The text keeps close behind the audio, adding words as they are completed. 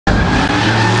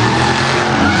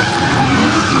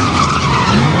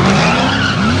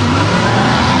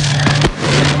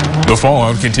The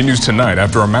fallout continues tonight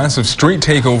after a massive street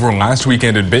takeover last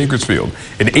weekend in Bakersfield.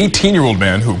 An 18-year-old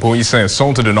man who police say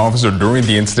assaulted an officer during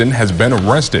the incident has been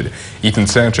arrested. Ethan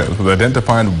Sanchez was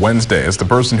identified Wednesday as the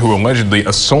person who allegedly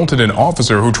assaulted an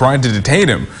officer who tried to detain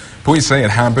him. Police say it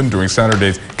happened during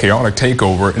Saturday's chaotic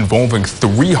takeover involving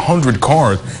 300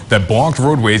 cars that blocked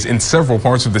roadways in several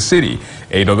parts of the city.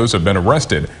 8 others have been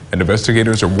arrested, and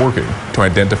investigators are working to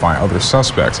identify other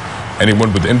suspects.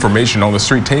 Anyone with information on the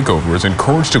street takeover is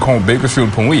encouraged to call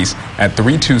Bakersfield Police at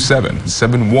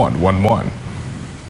 327-7111.